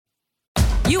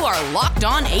You are Locked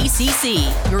On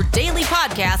ACC, your daily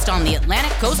podcast on the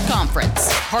Atlantic Coast Conference.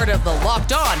 Part of the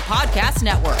Locked On Podcast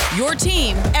Network, your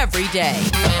team every day.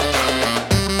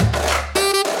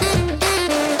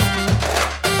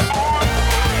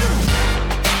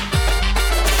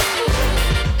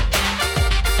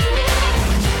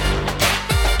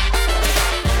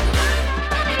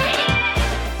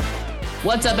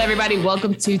 What's up, everybody?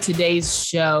 Welcome to today's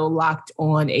show, Locked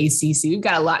On ACC. We've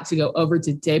got a lot to go over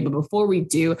today, but before we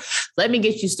do, let me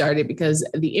get you started because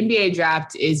the NBA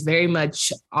draft is very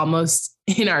much almost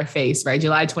in our face, right?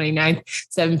 July 29th,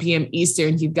 7 p.m.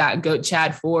 Eastern. You've got GOAT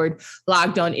Chad Ford,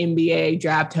 Locked On NBA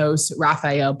draft host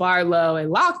Rafael Barlow, and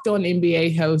Locked On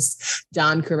NBA host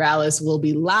John Corrales will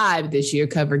be live this year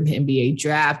covering the NBA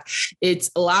draft. It's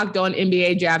Locked On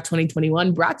NBA Draft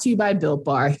 2021 brought to you by Built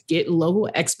Bar. Get local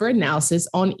expert analysis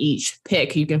on each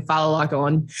pick. You can follow Locked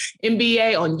On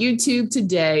NBA on YouTube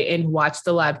today and watch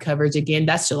the live coverage again.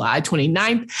 That's July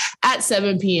 29th at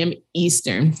 7 p.m.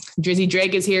 Eastern. Drizzy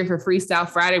Drake is here for Freestyle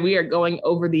Friday. We are going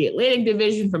over the Atlantic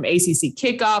Division from ACC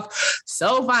Kickoff.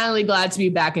 So finally glad to be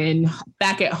back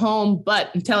at home.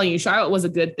 But I'm telling you, Charlotte was a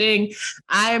good thing.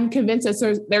 I am convinced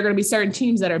that there are going to be certain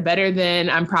teams that are better than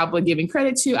I'm probably giving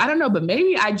credit to. I don't know, but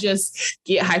maybe I just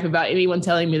get hype about anyone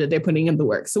telling me that they're putting in the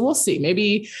work. So we'll see.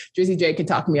 Maybe Drizzy Drake can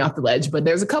talk me off the ledge. But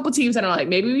there's a couple teams that are like,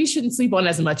 maybe we shouldn't sleep on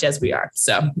as much as we are.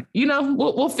 So,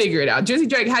 we'll figure it out. Drizzy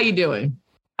Drake, how you doing?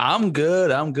 I'm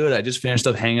good. I just finished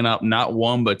up hanging up not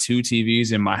one, but two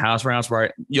TVs in my house right now. So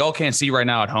y'all can't see right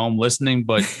now at home listening,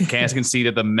 but Cass can see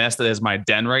the mess that is my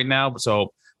den right now.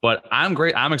 So, but I'm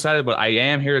great. I'm excited, but I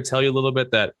am here to tell you a little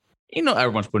bit that,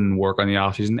 everyone's putting in work on the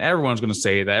offseason. Everyone's going to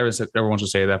say that. Everyone's going to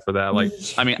say that for that. Like,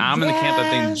 I'm in the camp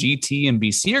that think GT and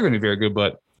BC are going to be very good,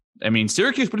 but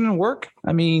Syracuse put in work.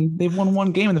 They've won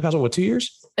one game in the past, 2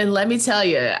 years? And let me tell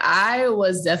you, I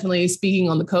was definitely speaking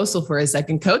on the Coastal for a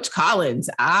second. Coach Collins,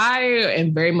 I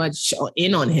am very much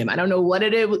in on him. I don't know what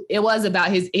it was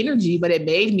about his energy, but it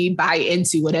made me buy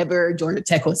into whatever Georgia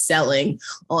Tech was selling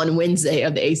on Wednesday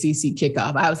of the ACC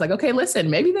kickoff. I was like, okay, listen,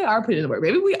 maybe they are putting in the work.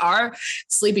 Maybe we are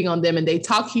sleeping on them. And he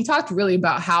talked really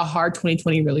about how hard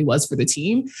 2020 really was for the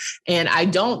team. And I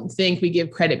don't think we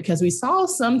give credit because we saw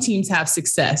some teams have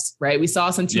success, right? We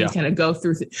saw some teams kind of go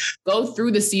through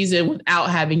the season without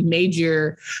having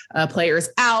major players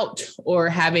out or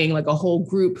having like a whole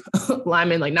group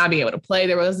lineman like not being able to play.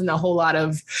 There wasn't a whole lot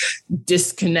of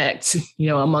disconnect,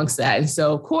 amongst that. And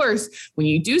so, of course, when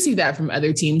you do see that from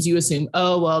other teams, you assume,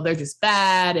 oh, well, they're just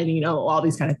bad and, all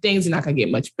these kind of things are not going to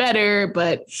get much better.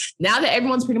 But now that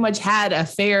everyone's pretty much had a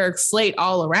fair slate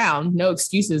all around, no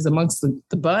excuses amongst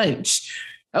the bunch.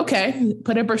 Okay,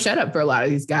 put up or shut up for a lot of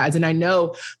these guys. And I know,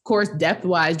 of course,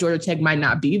 depth-wise, Georgia Tech might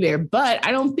not be there, but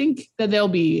I don't think that they'll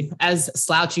be as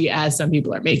slouchy as some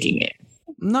people are making it.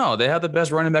 No, they have the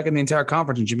best running back in the entire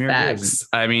conference in Jahmyr Gibbs.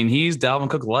 He's Dalvin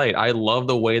Cook light. I love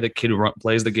the way the kid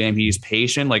plays the game. He's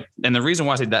patient. And the reason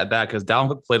why I say that because Dalvin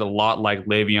Cook played a lot like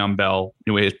Le'Veon Bell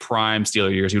in his prime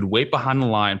Steeler years. He would wait behind the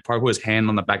line, probably put his hand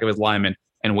on the back of his lineman,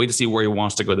 and wait to see where he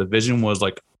wants to go. The vision was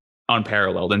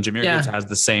unparalleled. And Jahmyr Gibbs has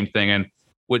the same thing. And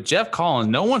with Jeff Collins,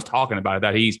 no one's talking about it,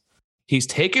 that he's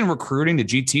taken recruiting to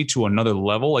GT to another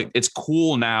level. It's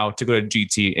cool now to go to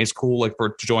GT. It's cool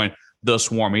to join the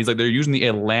Swarm. He's they're using the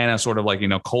Atlanta sort of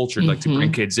culture to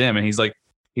bring kids in. And he's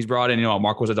brought in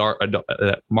Marquez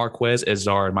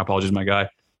Azard. My apologies, my guy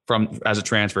as a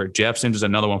transfer. Jeff Sims is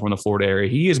another one from the Florida area.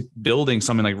 He is building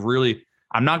something really.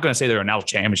 I'm not going to say they're a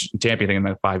national champion thing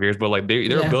in 5 years, but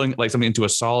they're building something into a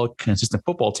solid, consistent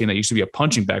football team that used to be a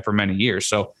punching bag for many years.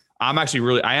 So I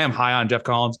am high on Jeff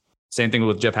Collins. Same thing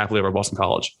with Jeff Hafley over at Boston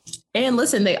College. And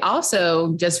listen, they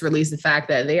also just released the fact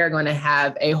that they are going to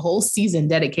have a whole season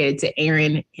dedicated to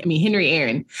Hank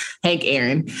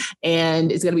Aaron.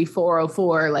 And it's going to be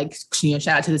 404, shout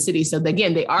out to the city. So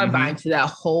again, they are buying to that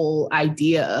whole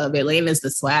idea of Atlanta's the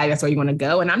swag. That's where you want to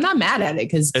go. And I'm not mad at it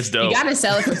because you got to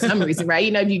sell it for some reason,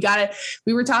 right?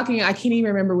 We were talking, I can't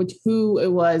even remember who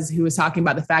it was who was talking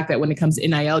about the fact that when it comes to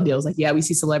NIL deals, we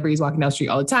see celebrities walking down the street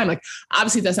all the time.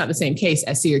 Obviously that's not the same case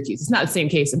as Syracuse. It's not the same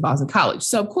case in Boston College.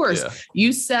 So of course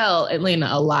you sell Atlanta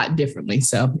a lot differently.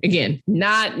 So again,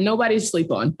 nobody to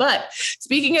sleep on. But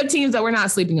speaking of teams that we're not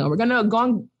sleeping on,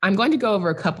 I'm going to go over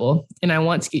a couple, and I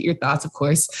want to get your thoughts, of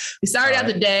course. We started out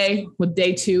the day with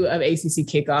day 2 of ACC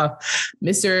kickoff.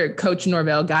 Mr. Coach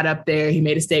Norvell got up there. He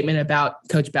made a statement about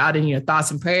Coach Bowden, thoughts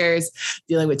and prayers,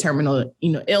 dealing with terminal,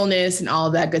 illness and all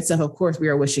of that good stuff. Of course, we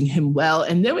are wishing him well.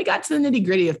 And then we got to the nitty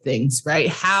gritty of things, right?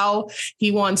 How he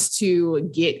wants to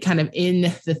get kind of in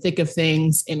the thick of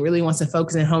things and really wants to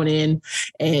focus and hone in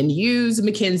and use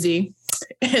McKenzie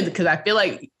because I feel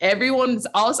like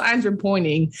all signs were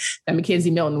pointing that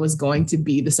McKenzie Milton was going to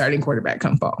be the starting quarterback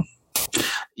come fall.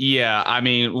 Yeah, I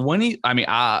mean, when he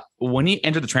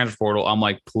entered the transfer portal, I'm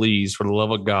like, please, for the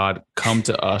love of God, come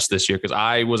to us this year. Because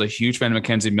I was a huge fan of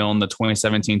McKenzie Milton the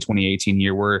 2017-2018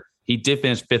 year where he did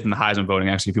finish 5th in the Heisman voting.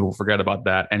 Actually, people forget about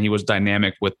that. And he was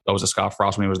dynamic with Scott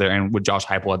Frost when he was there and with Josh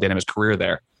Heupel at the end of his career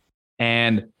there.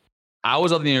 And I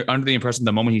was under the impression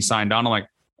the moment he signed on, I'm like,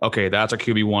 okay, that's our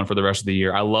QB1 for the rest of the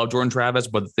year. I love Jordan Travis,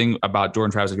 but the thing about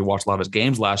Jordan Travis, if you watched a lot of his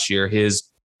games last year, his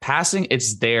passing,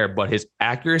 it's there, but his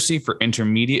accuracy for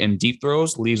intermediate and deep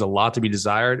throws leaves a lot to be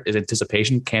desired. His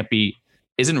anticipation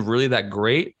isn't really that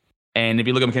great. And if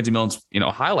you look at McKenzie Milton's,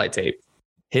 highlight tape,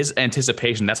 his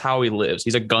anticipation, that's how he lives.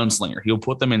 He's a gunslinger. He'll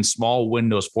put them in small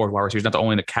windows for wide receivers, not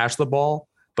only to catch the ball,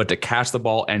 but to catch the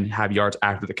ball and have yards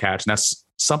after the catch. And that's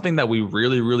something that we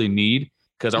really, really need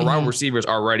because our wide receivers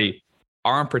already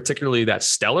aren't particularly that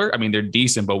stellar. I mean, they're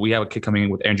decent, but we have a kid coming in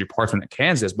with Andrew Parchment at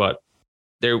Kansas, but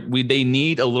they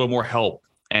need a little more help.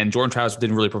 And Jordan Travis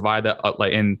didn't really provide that.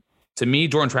 And to me,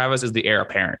 Jordan Travis is the heir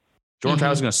apparent. Jordan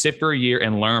Travis is going to sit for a year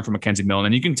and learn from McKenzie Milton.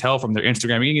 And you can tell from their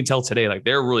Instagram, you can tell today, like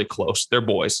they're really close. They're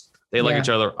boys. They like each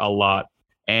other a lot.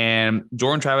 And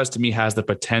Jordan Travis to me has the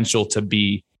potential to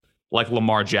be like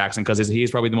Lamar Jackson because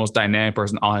he's probably the most dynamic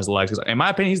person on his legs. In my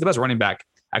opinion, he's the best running back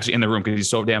actually in the room because he's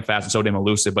so damn fast and so damn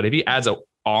elusive. But if he adds an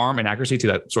arm and accuracy to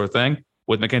that sort of thing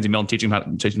with McKenzie Milton teaching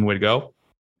him the way to go,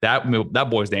 that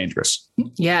boy's dangerous.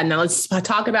 Yeah, now let's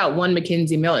talk about one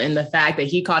McKenzie Milton, the fact that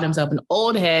he called himself an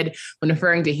old head when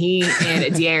referring to he and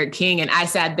De'Aaron King. And I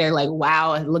sat there like,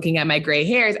 wow, looking at my gray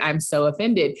hairs, I'm so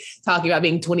offended. Talking about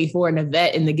being 24 and a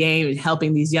vet in the game and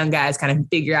helping these young guys kind of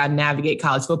figure out and navigate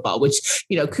college football, which,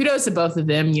 kudos to both of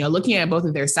them. Looking at both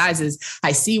of their sizes,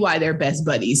 I see why they're best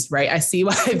buddies, right? I see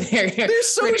why they're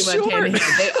so pretty short. Much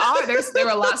hand-in-hand. They are. They're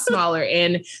a lot smaller.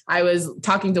 And I was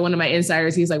talking to one of my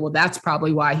insiders. He's like, well, that's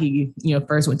probably why he,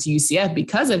 first went to UCF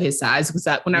because of his size. Because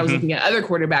when I was looking at other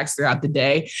quarterbacks throughout the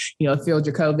day, Phil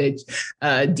Dracovic,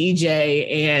 DJ,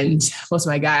 and what's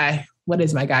my guy? What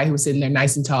is my guy who was sitting there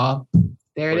nice and tall?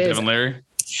 There it is. Devin Leary?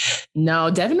 No,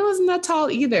 Devin wasn't that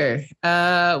tall either.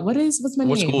 What's my name?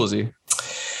 What school is he?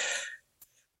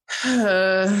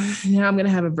 Now I'm gonna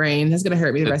have a brain. That's gonna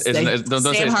hurt me the rest of the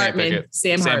day. Sam Hartman.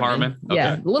 Sam Hartman. Okay.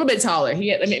 Yeah, a little bit taller.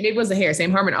 Maybe it was the hair.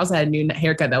 Sam Hartman also had a new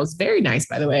haircut that was very nice,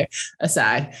 by the way.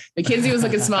 Aside, McKenzie was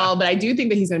looking small, but I do think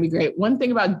that he's gonna be great. One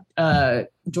thing about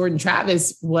Jordan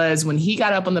Travis was when he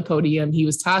got up on the podium, he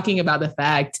was talking about the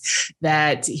fact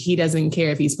that he doesn't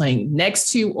care if he's playing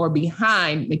next to or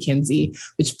behind McKenzie,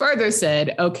 which further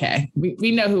said, okay,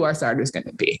 we know who our starter is going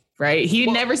to be, right? He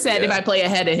never said if I play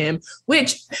ahead of him,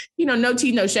 which, no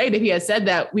tea, no shade. If he had said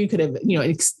that, we could have,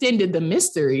 extended the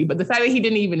mystery. But the fact that he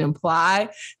didn't even imply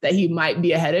that he might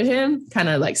be ahead of him kind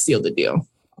of like sealed the deal.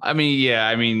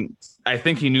 I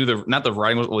think he knew the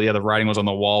writing was on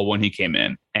the wall when he came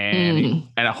in.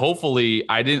 And hopefully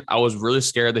I was really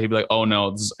scared that he'd be like, oh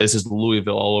no, this is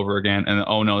Louisville all over again. And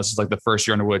oh no, this is like the first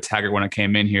year under Will Taggart when I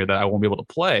came in here that I won't be able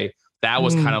to play. That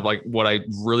was kind of like what I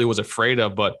really was afraid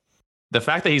of. But the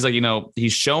fact that he's like,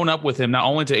 he's shown up with him, not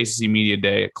only to ACC Media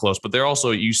Day close, but there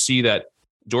also, you see that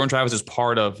Jordan Travis is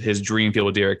part of his dream field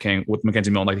with De'Aaron King, with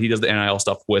McKenzie Milton. Like he does the NIL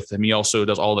stuff with him. He also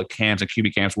does all the camps and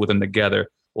QB camps with him together.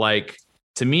 Like,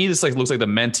 to me, this looks like the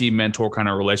mentee-mentor kind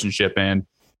of relationship. And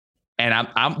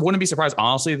I wouldn't be surprised,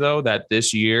 honestly, though, that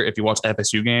this year, if you watch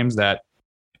FSU games, that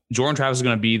Jordan Travis is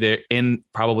going to be there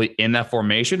probably in that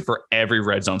formation for every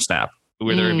red zone snap,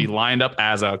 whether it be lined up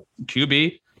as a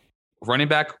QB, running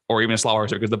back, or even a slot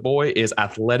receiver, because the boy is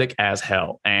athletic as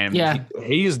hell. And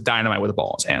he is dynamite with the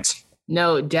ball in his hands.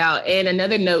 No doubt. And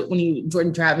another note, when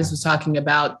Jordan Travis was talking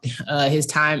about his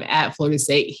time at Florida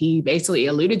State, he basically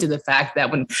alluded to the fact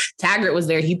that when Taggart was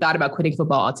there, he thought about quitting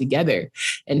football altogether.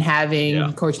 And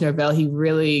having Coach Norvell, he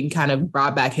really kind of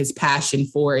brought back his passion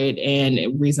for it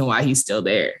and reason why he's still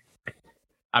there.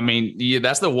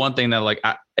 That's the one thing that, like,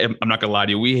 I'm not gonna lie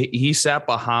to you. He sat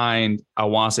behind, I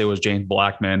want to say it was James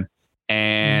Blackman,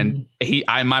 and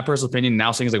in my personal opinion,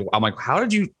 now saying I'm like, how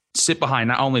did you sit behind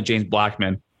not only James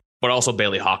Blackman, but also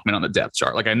Bailey Hockman on the depth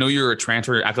chart? Like, I know you're a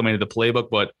transfer, you're acclimated to the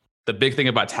playbook, but the big thing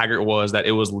about Taggart was that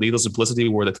it was lethal simplicity,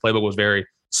 where the playbook was very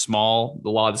small, a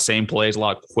lot of the same plays, a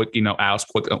lot of quick, outs,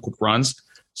 quick first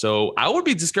So I would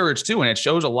be discouraged too. And it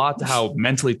shows a lot to how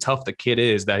mentally tough the kid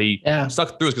is that he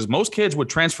stuck through it, because most kids would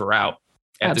transfer out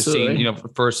after seeing,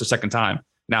 first or second time.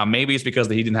 Now, maybe it's because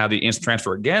he didn't have the instant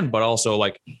transfer again, but also,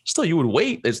 like, still you would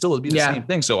wait. It still would be the same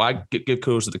thing. So I give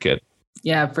kudos to the kid.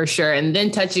 Yeah, for sure. And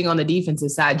then touching on the defensive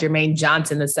side, Jermaine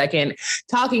Johnson II,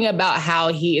 talking about how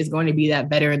he is going to be that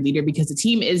veteran leader because the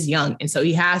team is young. And so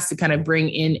he has to kind of bring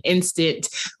in instant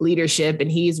leadership.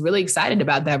 And he's really excited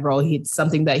about that role. It's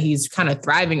something that he's kind of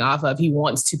thriving off of. He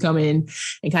wants to come in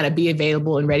and kind of be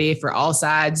available and ready for all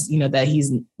sides, that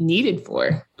he's needed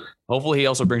for. Hopefully he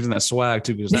also brings in that swag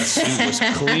too, because that suit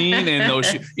was clean and those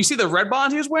shoes. You see the red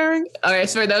bonds he was wearing? All right.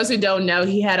 So for those who don't know,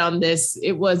 he had on this,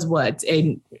 it was what?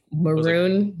 A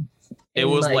maroon? It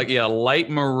was like light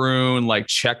maroon, like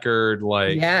checkered,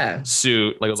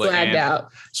 suit. Like it was swagged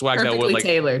out. Swagged perfectly out with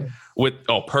tailored.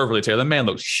 Perfectly tailored. The man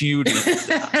looks huge.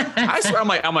 I swear,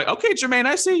 I'm like, okay, Jermaine,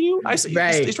 I see you. I see.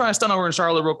 Right. He's trying to stun over in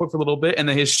Charlotte real quick for a little bit, and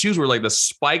then his shoes were like the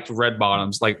spiked red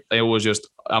bottoms. Like it was just.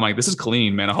 I'm like, this is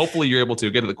clean, man. Hopefully you're able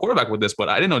to get to the quarterback with this, but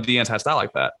I didn't know Deanne's had style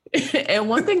like that. And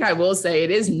one thing I will say,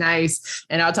 it is nice,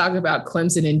 and I'll talk about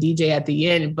Clemson and DJ at the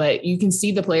end, but you can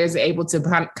see the players are able to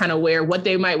kind of wear what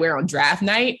they might wear on draft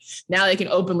night. Now they can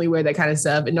openly wear that kind of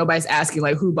stuff, and nobody's asking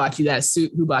like, who bought you that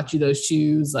suit? Who bought you those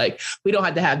shoes? Like, we don't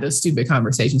have to have those stupid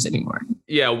conversations anymore.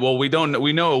 Yeah, well, we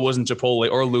know it wasn't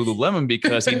Chipotle or Lululemon,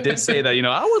 because he did say that,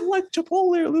 I would like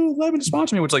Chipotle or Lululemon to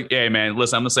sponsor me, which like, yeah, man,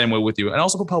 listen, I'm the same way with you. And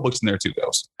also put Publix in there too, guys.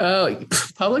 Oh,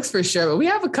 Publix for sure. But we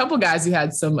have a couple guys who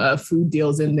had some food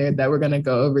deals in there that we're going to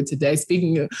go over today.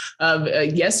 Speaking of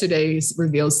yesterday's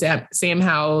reveal, Sam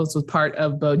Howells was part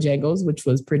of Bojangles, which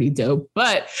was pretty dope.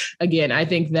 But again, I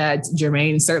think that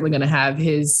Jermaine's certainly going to have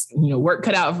his work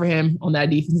cut out for him on that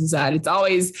defensive side. It's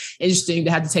always interesting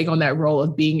to have to take on that role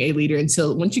of being a leader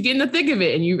until once you get in the thick of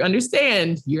it and you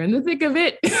understand you're in the thick of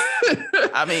it.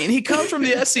 I mean, he comes from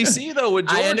the SEC though with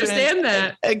Georgia. I understand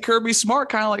that. And Kirby Smart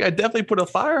kind of like, I definitely put a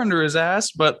fire under his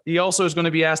ass, but he also is going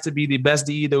to be asked to be the best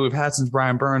DE that we've had since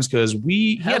Brian Burns, because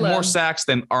he had more sacks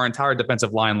than our entire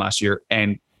defensive line last year,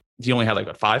 and he only had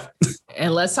like 5.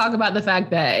 And let's talk about the fact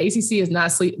that ACC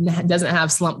doesn't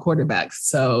have slump quarterbacks.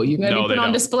 So you're going to be put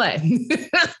on display.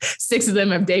 6 of them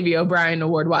have Davey O'Brien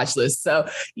Award watch list. So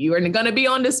you are going to be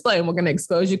on display, and we're going to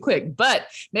expose you quick. But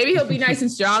maybe he'll be nice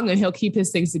and strong, and he'll keep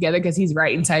his things together because he's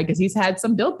right and tight, because he's had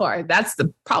some Built Bar. That's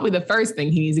probably the first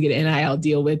thing he needs to get an NIL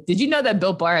deal with. Did you know that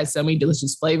Built Bar has so many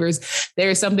delicious flavors?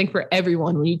 There is something for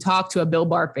everyone. When you talk to a Built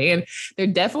Bar fan, they're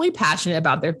definitely passionate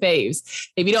about their faves.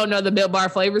 If you don't know the Built Bar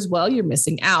flavors, well, you're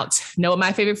missing out. Know what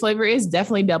my favorite flavor is?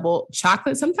 Definitely double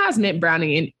chocolate, sometimes mint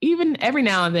brownie, and even every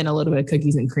now and then a little bit of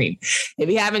cookies and cream. If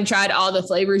you haven't tried all the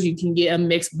flavors, you can get a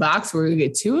mixed box where you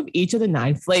get 2 of each of the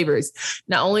 9 flavors.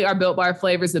 Not only are Built Bar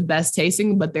flavors the best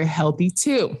tasting, but they're healthy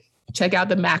too. Check out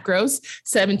the macros: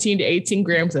 17 to 18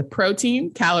 grams of protein,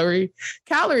 calories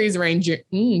ranging,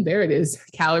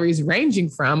 calories ranging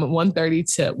from 130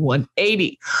 to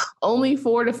 180, only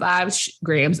 4 to 5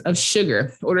 grams of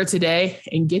sugar. Order today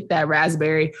and get that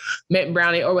raspberry, mint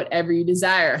brownie, or whatever you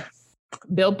desire.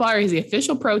 Built Bar is the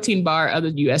official protein bar of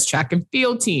the U.S. track and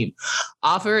field team.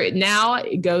 Offer it now.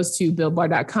 It goes to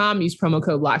BuiltBar.com. Use promo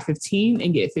code LOCK15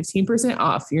 and get 15%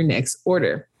 off your next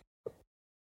order.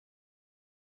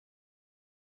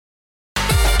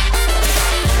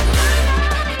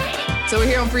 So we're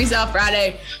here on Freestyle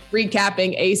Friday,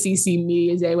 recapping ACC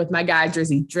Media Day with my guy,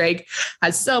 Jersey Drake.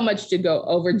 Has so much to go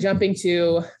over, jumping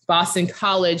to Boston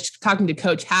College, talking to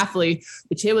Coach Hafley,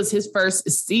 which it was his first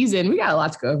season. We got a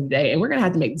lot to go over today, and we're going to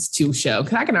have to make this 2 show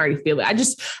because I can already feel it.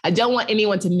 I don't want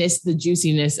anyone to miss the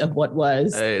juiciness of what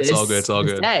was. Hey, it's all good. It's all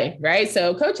good. Day, right?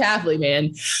 So Coach Hafley,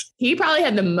 man, he probably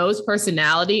had the most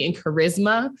personality and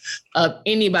charisma of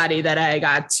anybody that I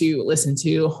got to listen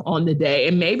to on the day.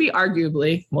 And maybe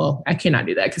arguably, well, I cannot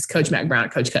do that because Coach Mac Brown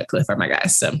and Coach Cutcliffe are my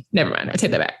guys. So never mind. I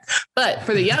take that back. But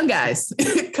for the young guys,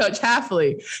 Coach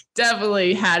Hafley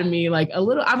definitely had me like a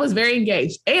little, I was very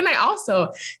engaged. And I also,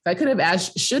 if I could have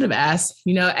asked, should have asked,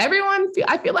 everyone,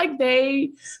 I feel like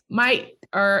they might,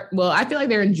 I feel like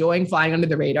they're enjoying flying under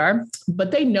the radar,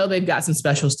 but they know they've got some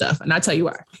special stuff. And I'll tell you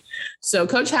why. So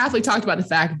Coach Hafley talked about the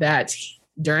fact that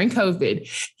during COVID,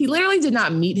 he literally did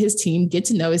not meet his team, get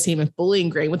to know his team, and fully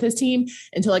ingrain with his team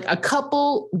until like a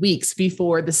couple weeks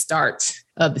before the start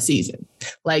of the season.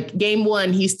 Like game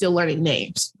 1, he's still learning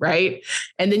names, right?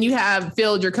 And then you have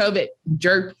Phil Jurkovich.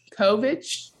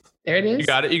 There it is. You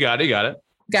got it.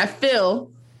 Got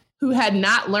Phil, who had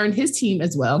not learned his team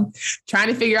as well, trying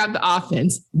to figure out the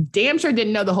offense, damn sure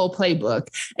didn't know the whole playbook,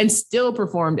 and still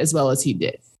performed as well as he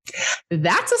did.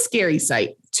 That's a scary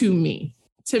sight to me.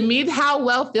 To me, how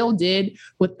well Phil did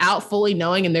without fully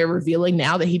knowing, and they're revealing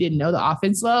now that he didn't know the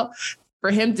offense well. For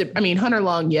him to, Hunter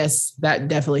Long, yes, that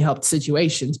definitely helped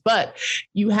situations. But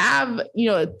you have,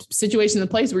 a situation in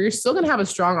place where you're still going to have a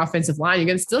strong offensive line.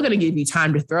 You're still going to give you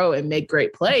time to throw and make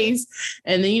great plays.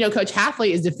 And then, Coach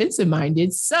Hafley is defensive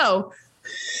minded. So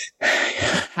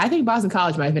I think Boston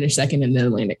College might finish second in the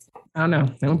Atlantic. I don't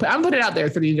know. I'm gonna put it out there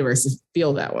for the universe to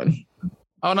feel that one.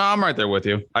 Oh no, I'm right there with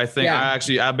you. I think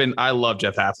I love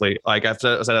Jeff Hafley. Like I've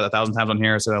said it 1,000 times on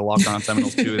here. I said I locked on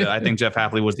Seminoles too. That I think Jeff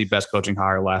Hafley was the best coaching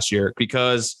hire last year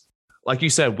because, like you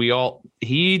said,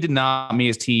 he did not meet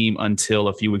his team until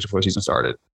a few weeks before the season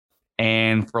started,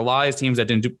 and for a lot of his teams that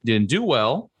didn't do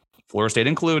well, Florida State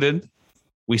included,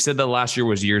 we said that last year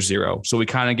was year zero. So we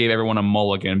kind of gave everyone a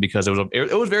mulligan because it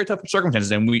was very tough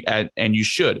circumstances, and you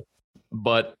should.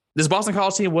 But this Boston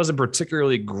College team wasn't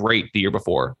particularly great the year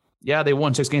before. Yeah, they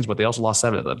won 6 games, but they also lost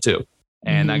 7 of them too,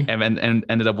 and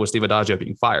ended up with Steve Adagio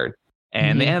being fired.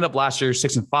 And they ended up last year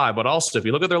 6-5. But also, if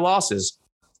you look at their losses,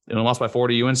 they only lost by 4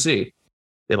 to UNC.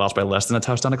 They lost by less than a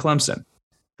touchdown to Clemson.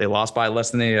 They lost by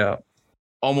less than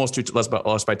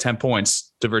lost by 10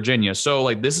 points to Virginia. So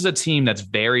like this is a team that's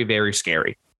very, very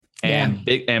scary.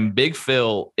 And Big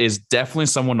Phil is definitely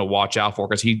someone to watch out for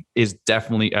because he is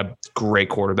definitely a great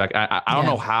quarterback. I don't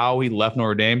know how he left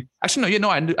Notre Dame. Actually, no,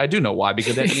 I do know why,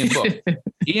 because that's Ian Book.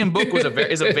 Ian Book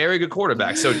is a very good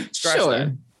quarterback. So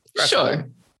sure.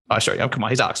 Oh, sure. Oh, come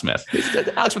on. He's Alex Smith.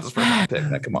 Alex Smith is first round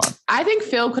pick. Come on. I think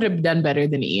Phil could have done better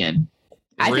than Ian.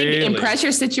 I think in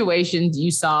pressure situations, you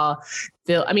saw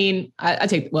Phil. I mean,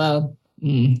 that's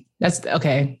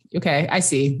okay. Okay. I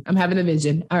see. I'm having a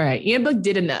vision. All right. Ian Book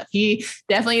did enough. He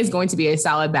definitely is going to be a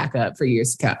solid backup for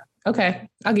years to come. Okay.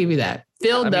 I'll give you that.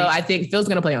 Phil, I think Phil's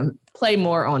going to play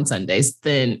more on Sundays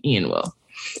than Ian will.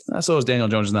 So is Daniel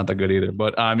Jones is not that good either.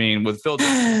 But I mean, with Phil,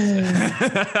 sorry,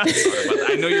 but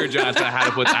I know you're a Giants fan. I had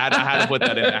to put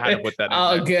that in.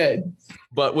 Oh, good.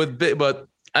 But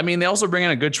I mean, they also bring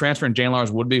in a good transfer in Jalen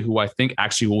Lars Woodby, who I think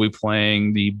actually will be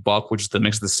playing the buck, which is the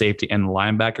mix of the safety and the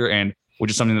linebacker, and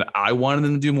which is something that I wanted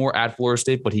them to do more at Florida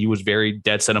State, but he was very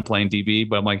dead set on playing DB.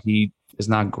 But I'm like, he is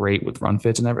not great with run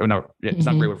fits and everything. No, it's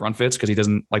not great with run fits because he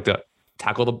doesn't like to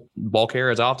tackle the ball carrier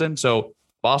as often. So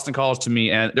Boston College to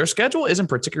me, and their schedule isn't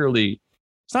particularly,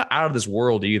 it's not out of this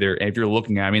world either. If you're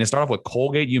looking at, I mean, they start off with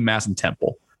Colgate, UMass, and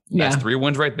Temple. That's 3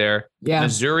 wins right there. Yeah.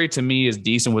 Missouri to me is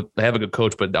decent they have a good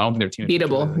coach, but I don't think their team is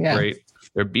beatable. Great.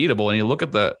 They're beatable. And you look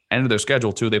at the end of their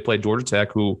schedule too. They play Georgia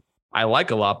Tech, who I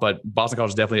like a lot, but Boston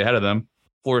College is definitely ahead of them.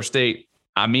 Florida State,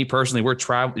 me personally,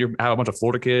 you have a bunch of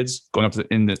Florida kids going up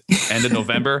in the end of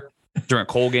November during a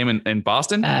cold game in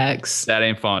Boston. That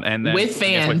ain't fun. And then with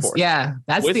fans,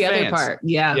 that's with the fans. Other part.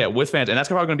 Yeah, with fans, and that's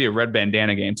probably going to be a red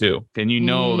bandana game too. And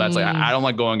that's like I don't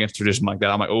like going against tradition like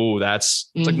that. I'm like, it's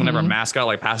like whenever a mascot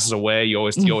like passes away, you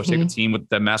always take a team with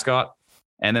the mascot.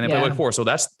 And then they play Wake Forest.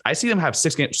 So I see them have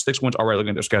 6 wins already looking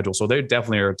at their schedule. So they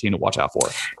definitely are a team to watch out for.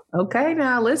 Okay.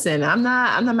 Now listen, I'm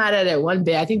not mad at it one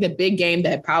bit. I think the big game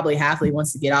that probably Hafley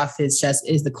wants to get off his chest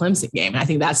is the Clemson game. And I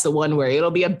think that's the one where it'll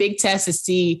be a big test to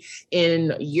see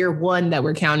in year 1 that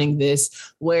we're counting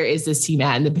this. Where is this team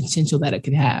at and the potential that it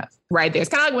could have? Right there.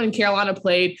 It's kind of like when Carolina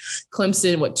played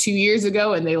Clemson, 2 years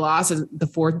ago, and they lost the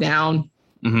 4th down.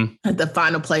 At the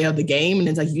final play of the game. And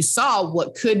it's like you saw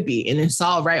what could be and it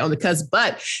saw right on the cusp,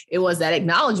 but it was that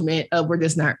acknowledgement of we're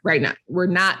just not right now. We're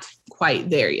not quite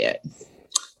there yet.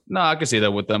 No, I can see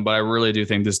that with them, but I really do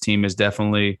think this team is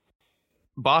definitely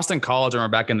Boston College. Or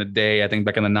back in the day, I think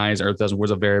back in the 90s or 2000s was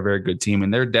a very, very good team.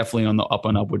 And they're definitely on the up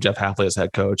and up with Jeff Hafley as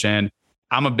head coach. And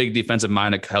I'm a big defensive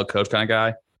minded head coach kind of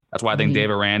guy. That's why I think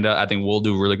Dave Aranda, will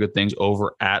do really good things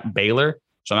over at Baylor.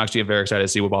 So I'm actually very excited to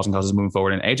see what Boston College is moving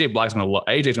forward. And AJ's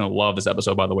going to love this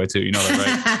episode, by the way, too. You know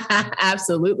that, right?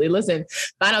 Absolutely. Listen,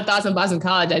 final thoughts on Boston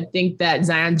College. I think that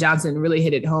Zion Johnson really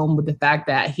hit it home with the fact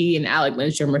that he and Alec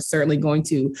Lindstrom are certainly going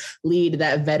to lead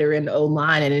that veteran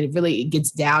O-line. And it really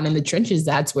gets down in the trenches.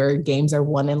 That's where games are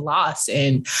won and lost.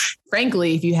 And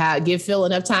frankly, if you give Phil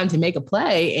enough time to make a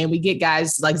play and we get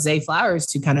guys like Zay Flowers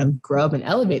to kind of grow up and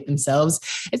elevate themselves,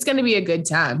 it's going to be a good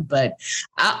time. But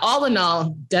all in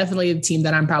all, definitely the team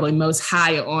that I'm probably most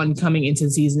high on coming into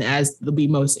the season as they'll be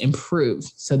most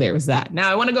improved. So there was that. Now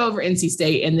I want to go over NC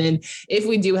State. And then if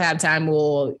we do have time,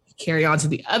 we'll carry on to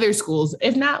the other schools.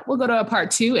 If not, we'll go to a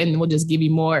part 2 and we'll just give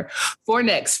you more for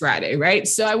next Friday. Right.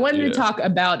 So I wanted to talk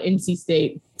about NC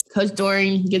State. Coach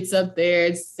Doeren gets up there,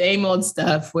 it's same old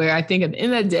stuff where I think at the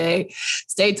end of the day,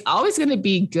 State's always going to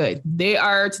be good. They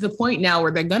are to the point now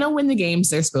where they're going to win the games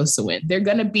they're supposed to win. They're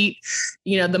going to beat,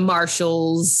 the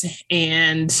Marshalls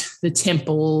and the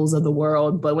Temples of the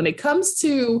world. But when it comes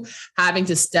to having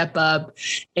to step up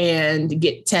and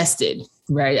get tested,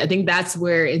 right, I think that's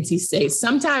where NC State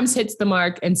sometimes hits the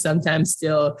mark and sometimes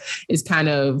still is kind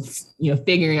of,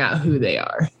 figuring out who they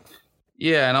are.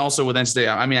 Yeah, and also with NC State,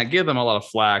 I mean, I give them a lot of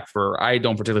flack for I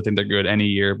don't particularly think they're good any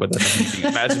year, but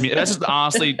that's me. That's just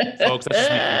honestly, folks,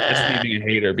 that's just me being a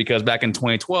hater because back in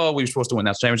 2012, we were supposed to win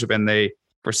that championship, and they,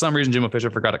 for some reason, Jimbo Fisher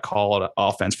forgot to call it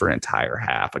offense for an entire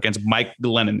half against Mike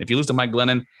Glennon. If you lose to Mike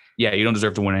Glennon, yeah, you don't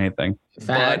deserve to win anything.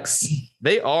 Facts. But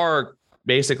they are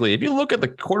basically, if you look at the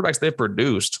quarterbacks they've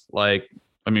produced, like,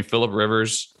 I mean, Phillip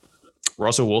Rivers,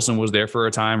 Russell Wilson was there for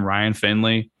a time, Ryan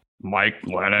Finley, Mike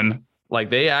Glennon. Like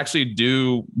they actually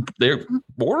do, they're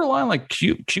borderline like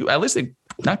Q. At least they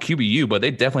not QBU, but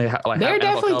they definitely they're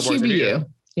definitely QBU.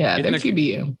 Yeah, they're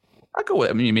QBU. I go with,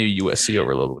 I mean, maybe USC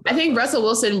over a little bit. I think Russell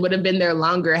Wilson would have been there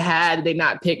longer had they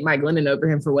not picked Mike Glennon over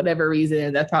him for whatever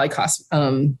reason. That probably cost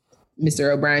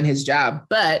Mr. O'Brien his job.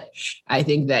 But I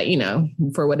think that,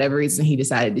 for whatever reason, he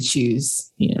decided to choose,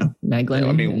 Mike Glennon.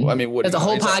 I mean, there's a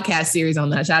whole podcast series on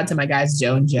that. Shout out to my guys,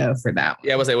 Joe and Joe, for that one.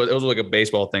 Yeah, I would say it was like a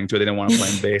baseball thing too. They didn't want to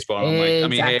play in baseball. Exactly. I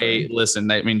mean, hey, listen,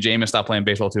 Jameis stopped playing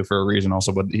baseball too for a reason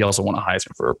also, but he also won a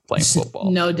Heisman for playing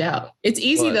football. No doubt. It's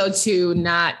easy though to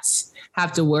not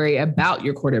have to worry about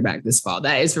your quarterback this fall.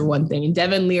 That is for one thing. And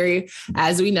Devin Leary,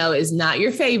 as we know, is not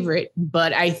your favorite,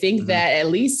 but I think that at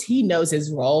least he knows his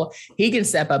role. He can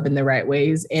step up in the right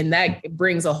ways. And that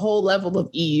brings a whole level of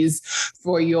ease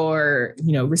for your,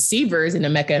 receivers in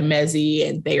Emeka Emezi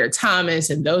and Thayer Thomas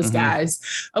and those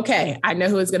guys. Okay, I know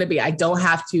who it's going to be. I don't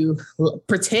have to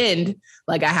pretend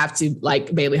like I have to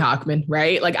like Bailey Hockman,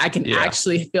 right? Like I can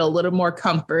actually feel a little more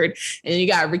comfort. And you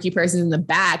got Ricky Parsons in the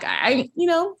back. And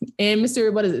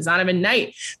Mr. Zonovan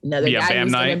Knight, another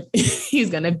guy he's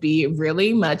going to be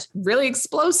really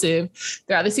explosive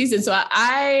throughout the season. So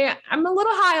I'm a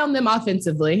little high on them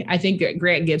offensively. I think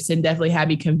Grant Gibson definitely had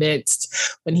me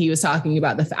convinced when he was talking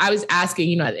about I was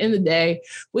asking, at the end of the day,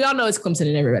 we all know it's Clemson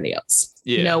and everybody else.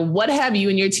 Yeah. What have you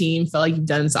and your team felt like you've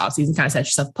done this offseason, kind of set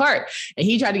yourself apart? And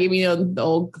he tried to give me, the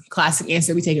old classic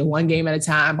answer. We take it one game at a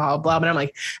time, blah, blah, blah. But I'm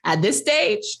like, at this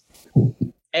stage,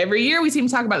 every year we seem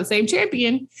to talk about the same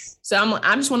champion. So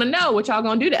I just want to know what y'all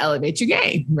going to do to elevate your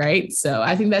game. Right. So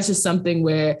I think that's just something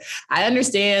where I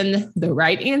understand the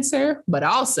right answer, but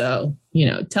also,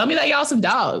 tell me that y'all some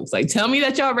dogs. Like, tell me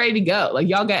that y'all ready to go. Like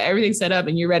y'all got everything set up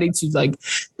and you're ready to like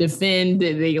defend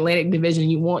the Atlantic Division.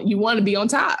 You want to be on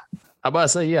top. I'm about to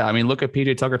say, yeah. I mean, look at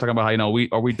PJ Tucker talking about how,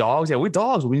 are we dogs? Yeah, we're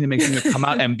dogs. We need to make sure to come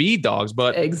out and be dogs.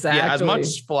 But exactly. Yeah, as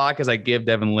much flack as I give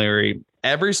Devin Leary,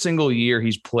 every single year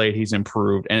he's played, he's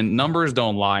improved, and numbers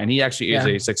don't lie. And he actually is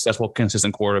a successful,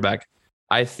 consistent quarterback.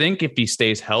 I think if he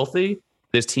stays healthy,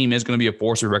 this team is going to be a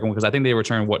force to reckon with because I think they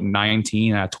returned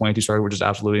 19 out of 22 started, which is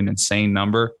absolutely an insane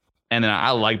number. And then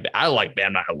I like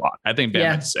Bam Knight a lot. I think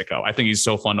Bam Knight's sicko. I think he's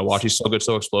so fun to watch. He's so good,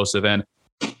 so explosive. And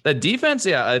the defense,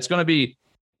 it's going to be.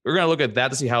 We're going to look at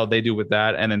that to see how they do with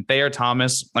that. And then Thayer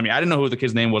Thomas, I mean, I didn't know who the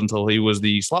kid's name was until he was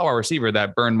the slot wide receiver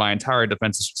that burned my entire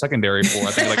defensive secondary for, I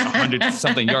think, like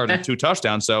 100-something yards and 2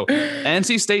 touchdowns. So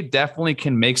NC State definitely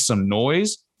can make some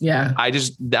noise. Yeah. I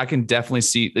can definitely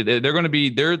see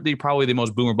they're probably the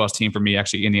most boomer bust team for me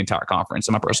actually in the entire conference,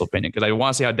 in my personal opinion, because I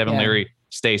want to see how Devin Leary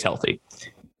stays healthy.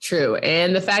 True.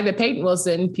 And the fact that Peyton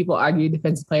Wilson, people argue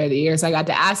defensive player of the year. So I got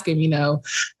to ask him,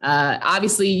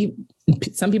 obviously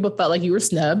some people felt like you were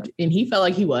snubbed and he felt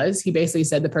like he was. He basically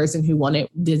said the person who won it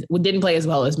didn't play as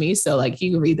well as me. So like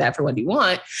you can read that for what you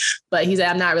want. But he said,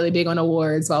 I'm not really big on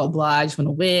awards, blah, blah, blah. I just want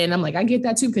to win. I'm like, I get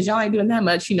that too, because y'all ain't doing that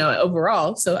much,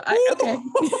 overall. So okay.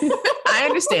 I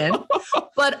understand.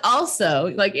 But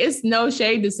also like, it's no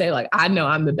shade to say like, I know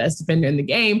I'm the best defender in the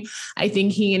game. I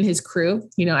think he and his crew,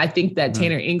 I think that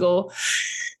Tanner Engel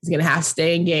is going to have to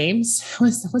stay in games.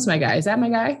 What's my guy? Is that my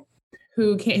guy?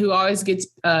 Who always gets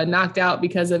knocked out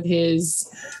because of his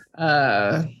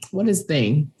what is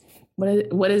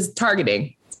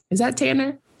targeting? Is that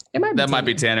Tanner? Might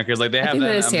be Tanner because like they have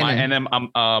that. And then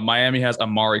Miami has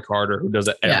Amari Carter who does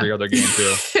it every other game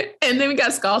too. And then we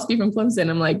got Skalski from Clemson.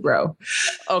 I'm like, bro.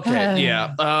 Okay.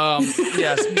 Yeah.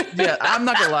 Yes. Yeah. I'm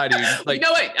not gonna lie to you. Like, you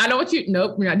know what? I know what you.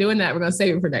 Nope. We're not doing that. We're gonna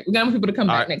save it for next. We got people to come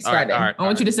back next Friday. I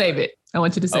want you to save it. I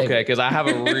want you to save it. Okay, because I have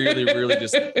a really, really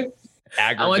just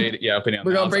aggravated opinion.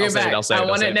 We're gonna bring it back. I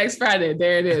want it next Friday.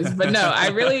 There it is. But no, I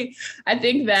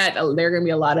think that there are gonna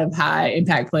be a lot of high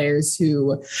impact players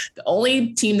who the only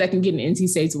team that can get in NC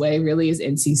State's way really is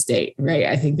NC State, right?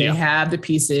 I think they have the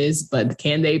pieces, but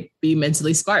can they be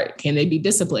mentally smart? Can they be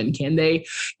disciplined? Can they,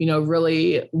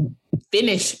 really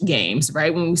finish games,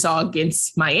 right? When we saw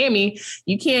against Miami,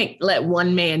 you can't let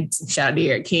one man, shout out to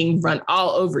Eric King, run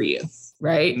all over you.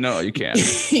 right? No, you can't.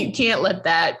 You can't let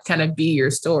that kind of be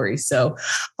your story. So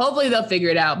hopefully they'll figure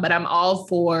it out. But I'm all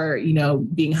for,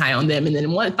 being high on them. And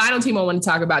then one final team I want to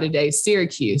talk about today is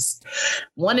Syracuse.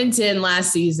 1-10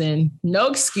 last season. No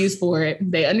excuse for it.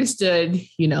 They understood,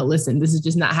 listen, this is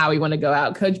just not how we want to go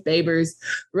out. Coach Babers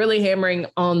really hammering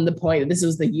on the point that this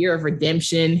was the year of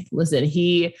redemption. Listen,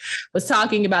 he was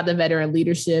talking about the veteran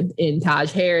leadership in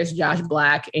Taj Harris, Josh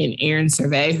Black, and Aaron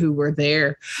Survey, who were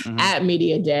there at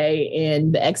Media Day,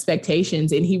 and the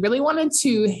expectations. And he really wanted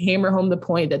to hammer home the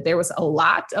point that there was a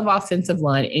lot of offensive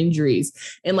line injuries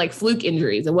and like fluke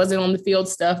injuries. It wasn't on the field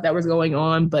stuff that was going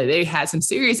on, but they had some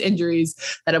serious injuries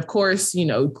that, of course,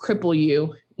 cripple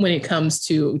you when it comes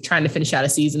to trying to finish out a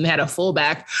season. They had a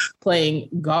fullback playing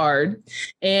guard,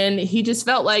 and he just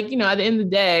felt like, at the end of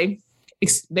the day,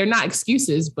 they're not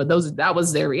excuses, but that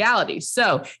was their reality.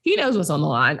 So he knows what's on the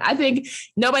line. I think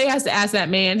nobody has to ask that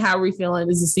man, how are we feeling?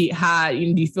 Is the seat hot? Do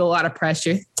you feel a lot of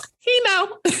pressure? He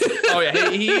know. Oh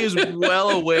yeah. He is well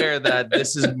aware that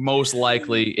this is most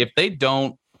likely, if they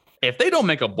don't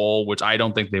make a bowl, which I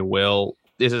don't think they will.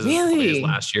 This is really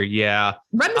last year. Yeah.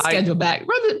 Run the schedule back.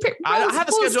 I have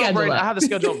the schedule. I have the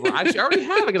schedule. I already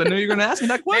have it because I knew you were going to ask me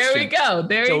that question.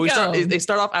 There we go. They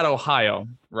start off at Ohio,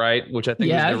 right? Which I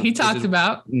think he talked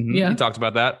about. Yeah. He talked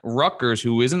about that. Rutgers,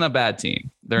 who isn't a bad team.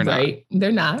 They're not. Right.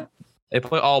 They're not. They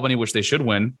play Albany, which they should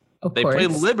win. They play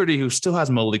Liberty, who still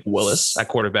has Malik Willis at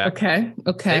quarterback. Okay.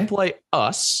 They play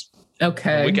us.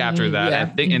 Okay. The week after that, I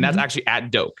think, and that's actually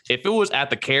at Doak. If it was at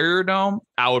the Carrier Dome,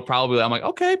 I'm like,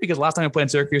 okay, because last time we played in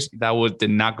Syracuse, did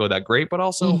not go that great, but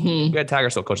also we had Tiger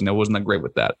still coaching. That wasn't that great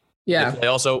with that. Yeah. They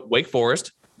also Wake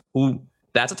Forest, who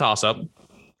that's a toss up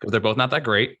because they're both not that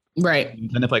great. Right.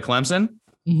 Then they play Clemson,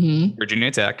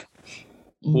 Virginia Tech,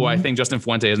 who I think Justin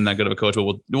Fuente isn't that good of a coach, but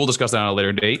we'll discuss that on a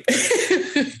later date.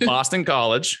 Boston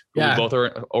College, who we both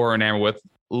are enamored with.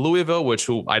 Louisville,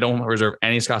 who I don't reserve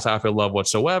any Scott Satterfield love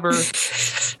whatsoever,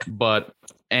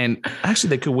 and actually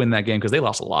they could win that game because they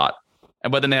lost a lot.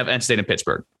 But then they have NC State and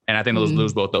Pittsburgh, and I think they'll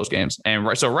lose both those games. And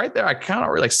right there, I count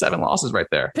already like 7 losses right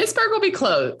there. Pittsburgh will be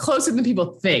closer than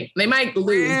people think. They might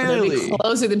lose, but they'll be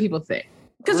closer than people think.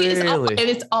 Because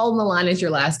it's all on the line. It's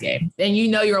your last game. And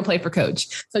you're going to play for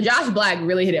coach. So Josh Black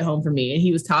really hit it home for me. And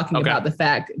he was talking about the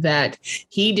fact that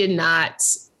he did not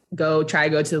try to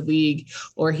go to the league,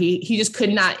 or he just could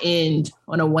not end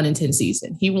on a 1-10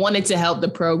 season. He wanted to help the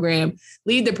program,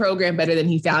 lead the program better than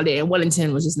he found it. And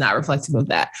 1-10 was just not reflective of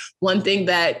that. One thing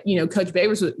that, Coach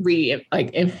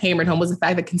Babers hammered home was the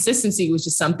fact that consistency was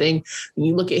just something. When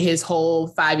you look at his whole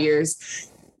 5 years,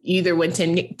 either win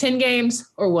 10 games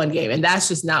or 1 game. And that's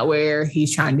just not where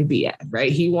he's trying to be at,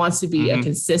 right? He wants to be a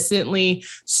consistently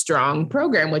strong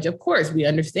program, which of course we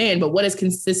understand, but what is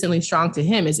consistently strong to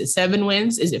him? Is it 7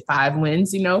 wins? Is it 5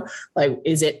 wins?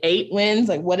 Is it 8 wins?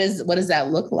 Like, what does that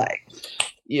look like?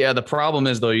 Yeah, the problem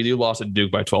is, though, you lost to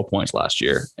Duke by 12 points last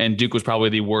year, and Duke was probably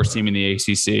the worst team in the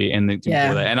ACC.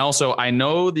 And also, I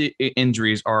know the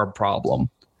injuries are a problem.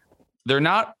 They're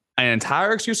not an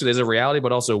entire excuse. It is a reality,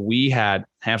 but also we had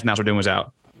Hampton Nasruddin was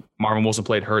out. Marvin Wilson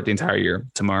played hurt the entire year.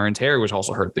 Tamarian Terry was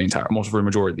also hurt almost for the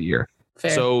majority of the year.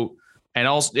 Fair. So, and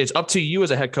also it's up to you as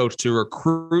a head coach to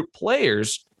recruit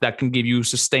players that can give you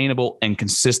sustainable and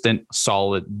consistent,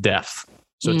 solid depth.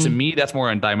 So to me, that's more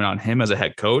an indictment on him as a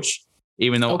head coach.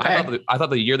 Even though I thought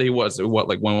the year that he was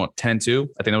 10-2,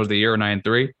 I think that was the year, or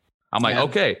 9-3. I'm like,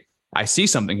 okay, I see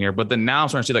something here. But then now I'm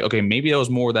starting to see okay, maybe that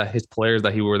was more that his players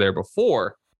that he were there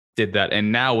before did that.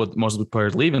 And now with most of the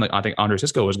players leaving, I think Andre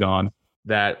Cisco is gone,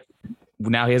 that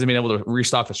now he hasn't been able to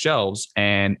restock the shelves,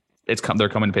 and they're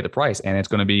coming to pay the price. And it's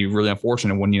going to be really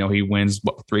unfortunate when, he wins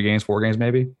 3 games, 4 games,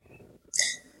 maybe.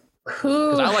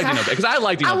 Because I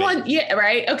like Dino.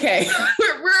 Right. Okay.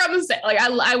 we're on the same.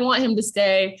 I want him to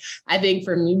stay. I think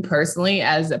for me personally,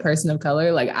 as a person of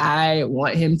color, I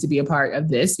want him to be a part of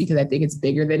this because I think it's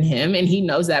bigger than him, and he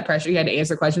knows that pressure. He had to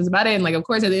answer questions about it, and of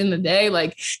course, at the end of the day,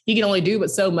 he can only do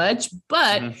but so much.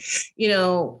 But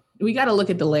we got to look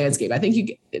at the landscape. I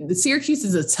think the Syracuse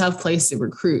is a tough place to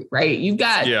recruit, right? You've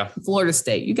got Florida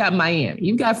State, you got Miami,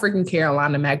 you've got freaking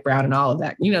Carolina, Mac Brown, and all of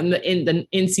that. In the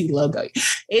NC logo,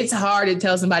 it's hard to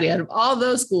tell somebody out of all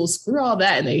those schools, screw all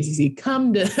that in the ACC,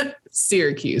 come to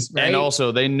Syracuse, right? And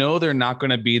also, they know they're not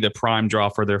going to be the prime draw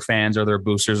for their fans or their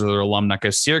boosters or their alumni,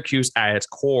 because Syracuse, at its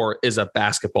core, is a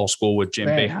basketball school with Jim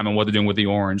Boeheim and what they're doing with the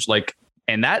Orange,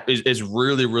 and that is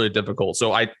really, really difficult.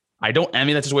 So I don't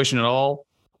envy that situation at all.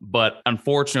 But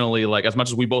unfortunately, as much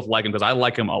as we both like him, because I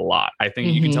like him a lot, I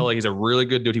think you can tell he's a really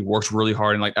good dude. He works really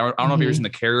hard. And I don't know if you've seen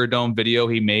the Carrier Dome video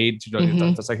he made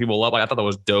to set people up. I thought that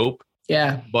was dope.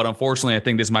 Yeah. But unfortunately, I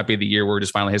think this might be the year where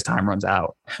just finally his time runs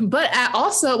out. But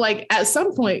also, like, at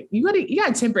some point, you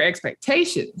gotta temper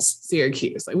expectations,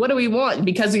 Syracuse. Like, what do we want?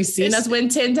 Because we've seen us win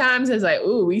 10 times. It's like,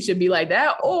 ooh, we should be like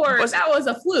that. Or that was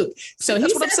a fluke. So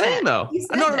that's what I'm saying, though.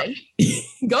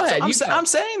 Go ahead. I'm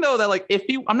saying, though, that, like,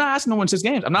 I'm not asking to win 6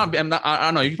 games. I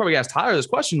don't know. You can probably ask Tyler this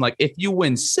question. Like, if you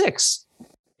win 6,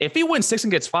 if he wins 6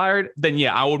 and gets fired, then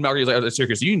yeah, I would argue like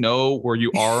Syracuse. You know where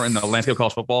you are in the landscape of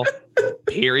college football,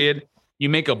 period. You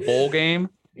make a bowl game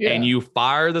and you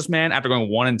fire this man after going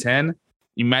 1-10.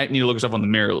 You might need to look yourself in the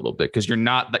mirror a little bit because you're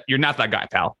not that guy,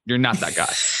 pal. You're not that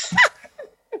guy.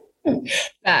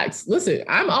 Facts. Listen,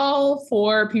 I'm all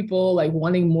for people like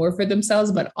wanting more for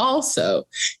themselves, but also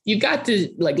you've got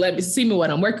to like let me see me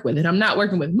what I'm working with. And I'm not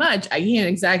working with much. I can't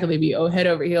exactly be head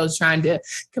over heels trying to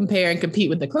compare and compete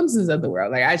with the Clemsons of the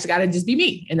world. Like I just got to just be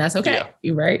me, and that's okay.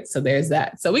 Yeah. Right. So there's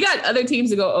that. So we got other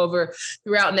teams to go over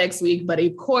throughout next week, but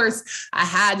of course I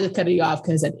had to cut it off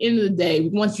because at the end of the day, we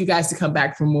want you guys to come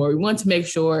back for more. We want to make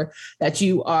sure that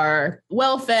you are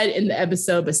well fed in the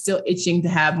episode, but still itching to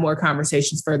have more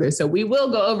conversations further. So we will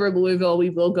go over Louisville. We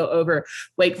will go over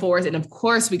Wake Forest. And of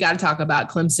course, we got to talk about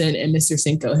Clemson and Mr.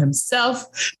 Cinco himself.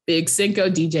 Big Cinco,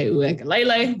 DJ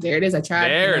Uiagalelei. There it is. I tried.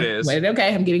 There it is. Wait,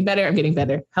 okay. I'm getting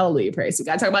better. Hallelujah. Praise. We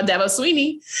got to talk about Dabo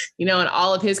Swinney, and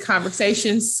all of his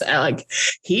conversations. Like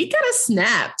he kind of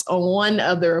snapped on one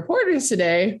of the reporters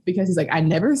today because he's like, I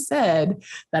never said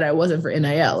that I wasn't for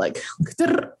NIL. Like,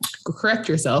 correct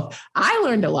yourself. I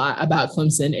learned a lot about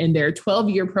Clemson and their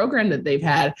 12-year program that they've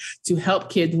had to help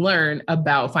kids learn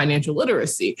about financial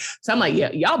literacy. So I'm like,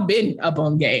 yeah, y'all been up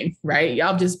on game, right?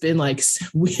 Y'all just been like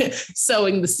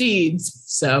sowing the seeds.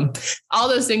 So all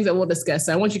those things that we'll discuss.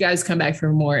 So I want you guys to come back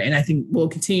for more. And I think we'll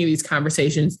continue these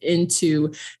conversations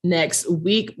into next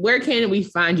week. Where can we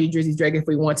find you, Drizzy Drake, if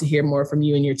we want to hear more from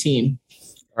you and your team?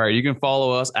 All right, you can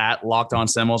follow us at Locked On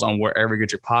Seminoles on wherever you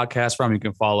get your podcast from. You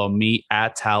can follow me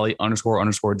at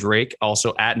Tally__Drake.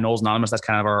 Also at Noles Anonymous. That's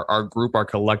kind of our group, our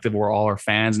collective, where all our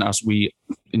fans and us, we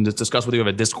discuss with you. We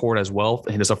have a Discord as well.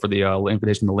 Hit us up for the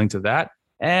invitation, the link to that.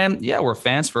 And yeah, we're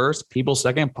fans first, people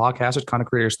second, podcasters, content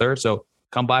creators third. So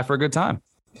come by for a good time.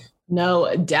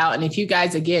 No doubt. And if you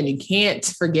guys, again, you can't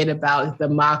forget about the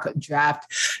mock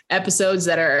draft episodes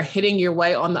that are hitting your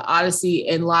way on the Odyssey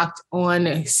and Locked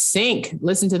On Sync.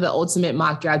 Listen to the Ultimate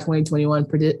Mock Draft 2021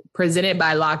 presented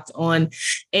by Locked On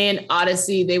and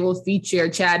Odyssey. They will feature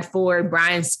Chad Ford,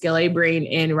 Brian Scalabrine,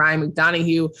 and Ryan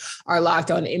McDonough. Our Locked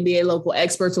On NBA local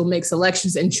experts will make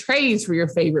selections and trades for your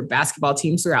favorite basketball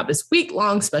teams throughout this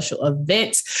week-long special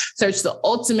event. Search the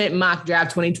Ultimate Mock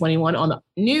Draft 2021 on the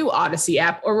new Odyssey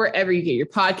app or wherever you get your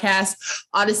podcasts.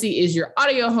 Odyssey is your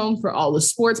audio home for all the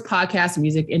sports, podcasts,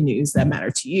 music, and news that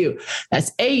matter to you.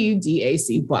 That's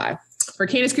AUDACY. For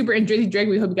Candace Cooper and Drizzy Drake,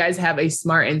 we hope you guys have a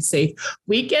smart and safe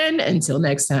weekend. Until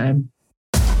next time.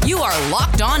 You are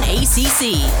Locked On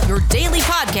ACC, your daily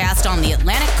podcast on the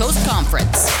Atlantic Coast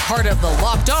Conference. Part of the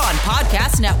Locked On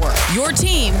Podcast Network, your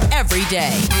team every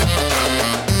day.